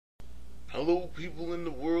Hello people in the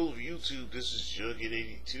world of YouTube, this is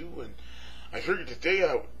Juggy82, and I figured today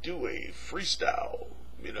I would do a freestyle,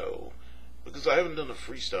 because I haven't done a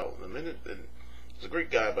freestyle in a minute, and there's a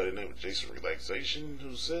great guy by the name of Jason Relaxation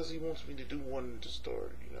who says he wants me to do one to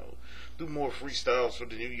start, do more freestyles for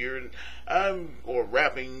the new year, and or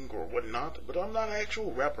rapping or whatnot, but I'm not an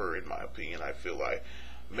actual rapper in my opinion. I feel like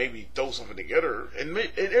maybe throw something together, and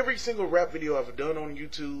every single rap video I've done on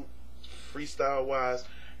YouTube, freestyle wise,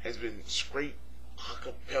 has been straight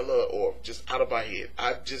acapella or just out of my head.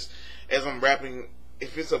 As I'm rapping,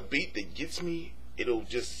 if it's a beat that gets me, it'll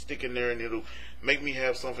just stick in there and it'll make me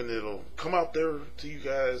have something that'll come out there to you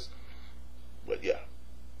guys. But yeah,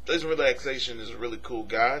 Jason Relaxation is a really cool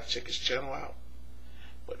guy. Check his channel out.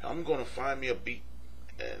 But I'm gonna find me a beat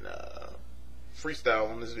and freestyle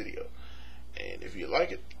on this video. And if you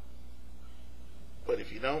like it, but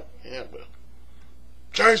if you don't, yeah, well,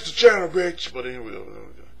 change the channel, bitch. But here we go.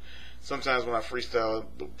 Sometimes when I freestyle,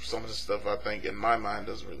 some of the stuff I think in my mind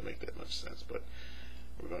doesn't really make that much sense. But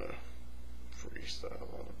we're gonna freestyle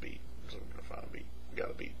on a beat. So we're gonna find a beat. We got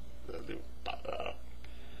a beat.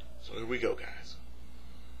 So here we go, guys.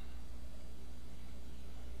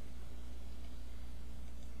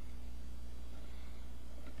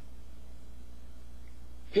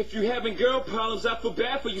 If you having girl problems, I feel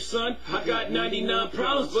bad for you, son. I got 99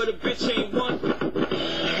 problems, but a bitch ain't one.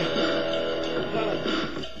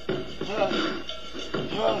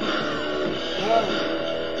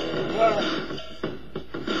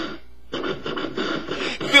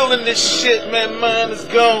 Feeling this shit, man, mine is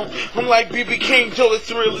gone. I'm like BB King till the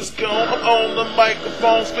thrill is gone. I'm on the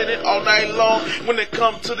microphone, spinning all night long. When it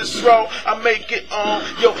comes to this raw, I make it on.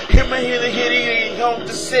 Yo, hit my hit ain't home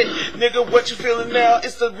to sit. Nigga, what you feeling now?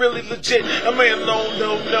 It's the really legit. I mean,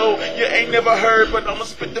 no, you ain't never heard, but I'ma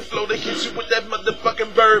spit the flow to hit you with that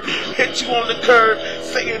motherfucking verb. Hit you on the curve,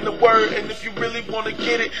 saying the word, and if you really wanna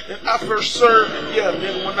get it, then I first serve. Yeah,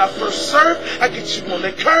 nigga, when I first serve, I get you on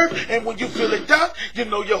that curve, and when you feel it down, you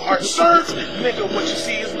know your heart serves. Nigga, what you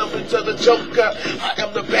see is nothing to the Joker. I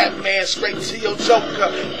am the Batman, straight to your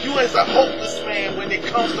Joker. You is a hopeless man when it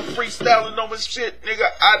comes to freestyling on this shit,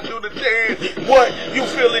 nigga. I do the dance. What? You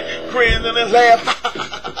feel it? Grin and laugh.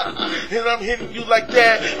 And I'm hitting you like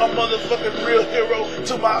that. I'm motherfucking real hero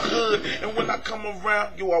to my hood. And when I come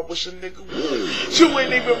around, yo, I wish a nigga would. You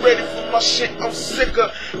ain't even ready for my shit. I'm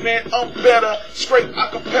sicker, man. I'm better. Straight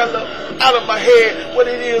acapella, out of my head. What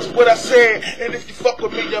it is, what I said. And if you fuck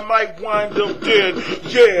with me, you might wind up dead.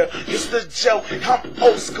 Yeah, it's the joke. I'm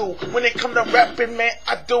old school. When it come to rapping, man,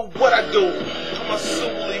 I do what I do. I'm a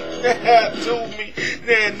silly. Do me.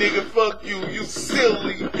 Nah, nigga, fuck you. You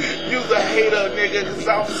silly. You's a hater, nigga, cause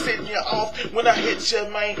I'm sitting you off. When I hit you,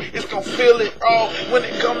 man, it's gonna feel it all. When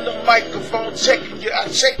it come to microphone checking you, I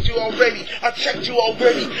checked you already.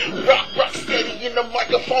 Rock steady in the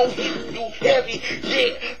microphone, hitting you heavy.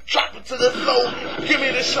 Yeah, drop it to the floor. Give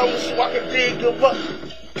me the show so I can dig them up.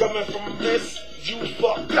 Coming from this, you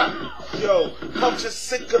fucked up. Yo, I'm just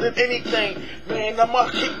sicker than anything. Man, I'ma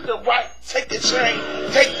hit the right, take the chain,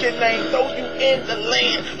 take your name, throw you in the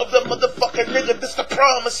land of the motherfucking nigga. This the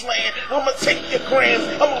promised land. I'ma take your grams,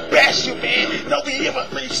 I'ma bash you, man. Nobody ever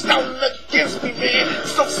freestyling against me, man.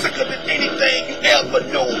 So sicker than anything you ever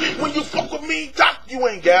knew. When you fuck with me, doc, you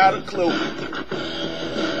ain't got a clue.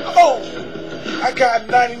 Oh! I got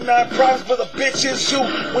 99 problems, but a bitch is you.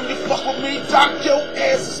 When you fuck with me, doc, your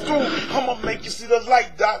ass is through. I'ma make you see the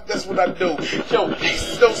light, doc, that's what I do. Yo,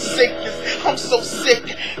 it's no sickness, I'm so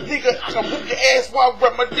sick. Nigga, I can whip your ass while I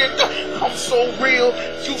rub my dick. I'm so real,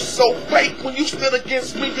 you so fake. When you stand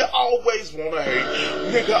against me, you always wanna hate.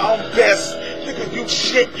 Nigga, I'm best. Nigga, you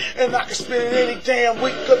shit. And I can spit it any damn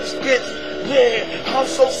week of the spits. Yeah, I'm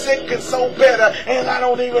so sick and so better, and I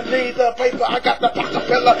don't even need the paper. I got the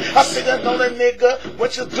acapella. I sit down on a nigga,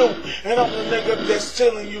 what you do? And I'm the nigga that's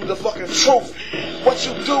telling you the fucking truth. What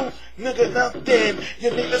you do, nigga, nothing. You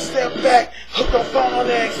need to step back, hook up on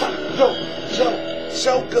and yo,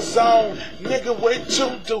 Joker's on. Nigga, what you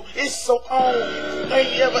do? It's so on.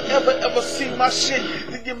 Ain't ever see my shit,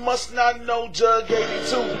 then you must not know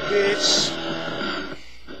Jug82, bitch.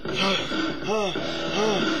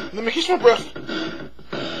 Let me catch my breath.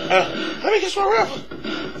 I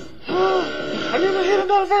need to hit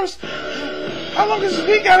another verse. How long does this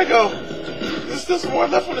beat gotta go? There's still some more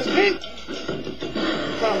left on this beat.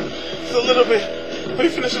 Just a little bit. Let me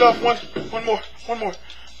finish it off. One more.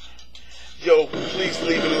 Yo, please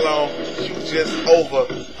leave it alone. You just over.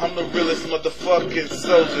 I'm the realest motherfucking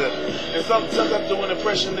soldier. And sometimes I'm doing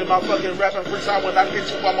impression in my fucking rapping freestyle. When I hit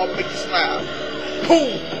you, I'm gonna make you smile.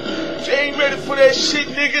 Boom! You ain't ready for that shit,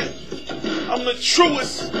 nigga. I'm the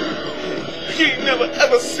truest. You ain't never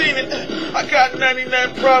ever seen it. I got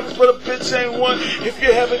 99 problems, but a bitch ain't one. If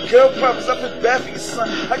you're having girl problems, I feel bad for your son.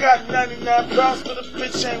 I got 99 problems, but a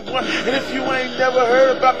bitch ain't one. And if you ain't never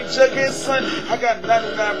heard about me, Juggy, son, I got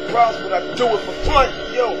 99 problems, but I do it for fun.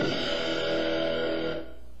 Yo.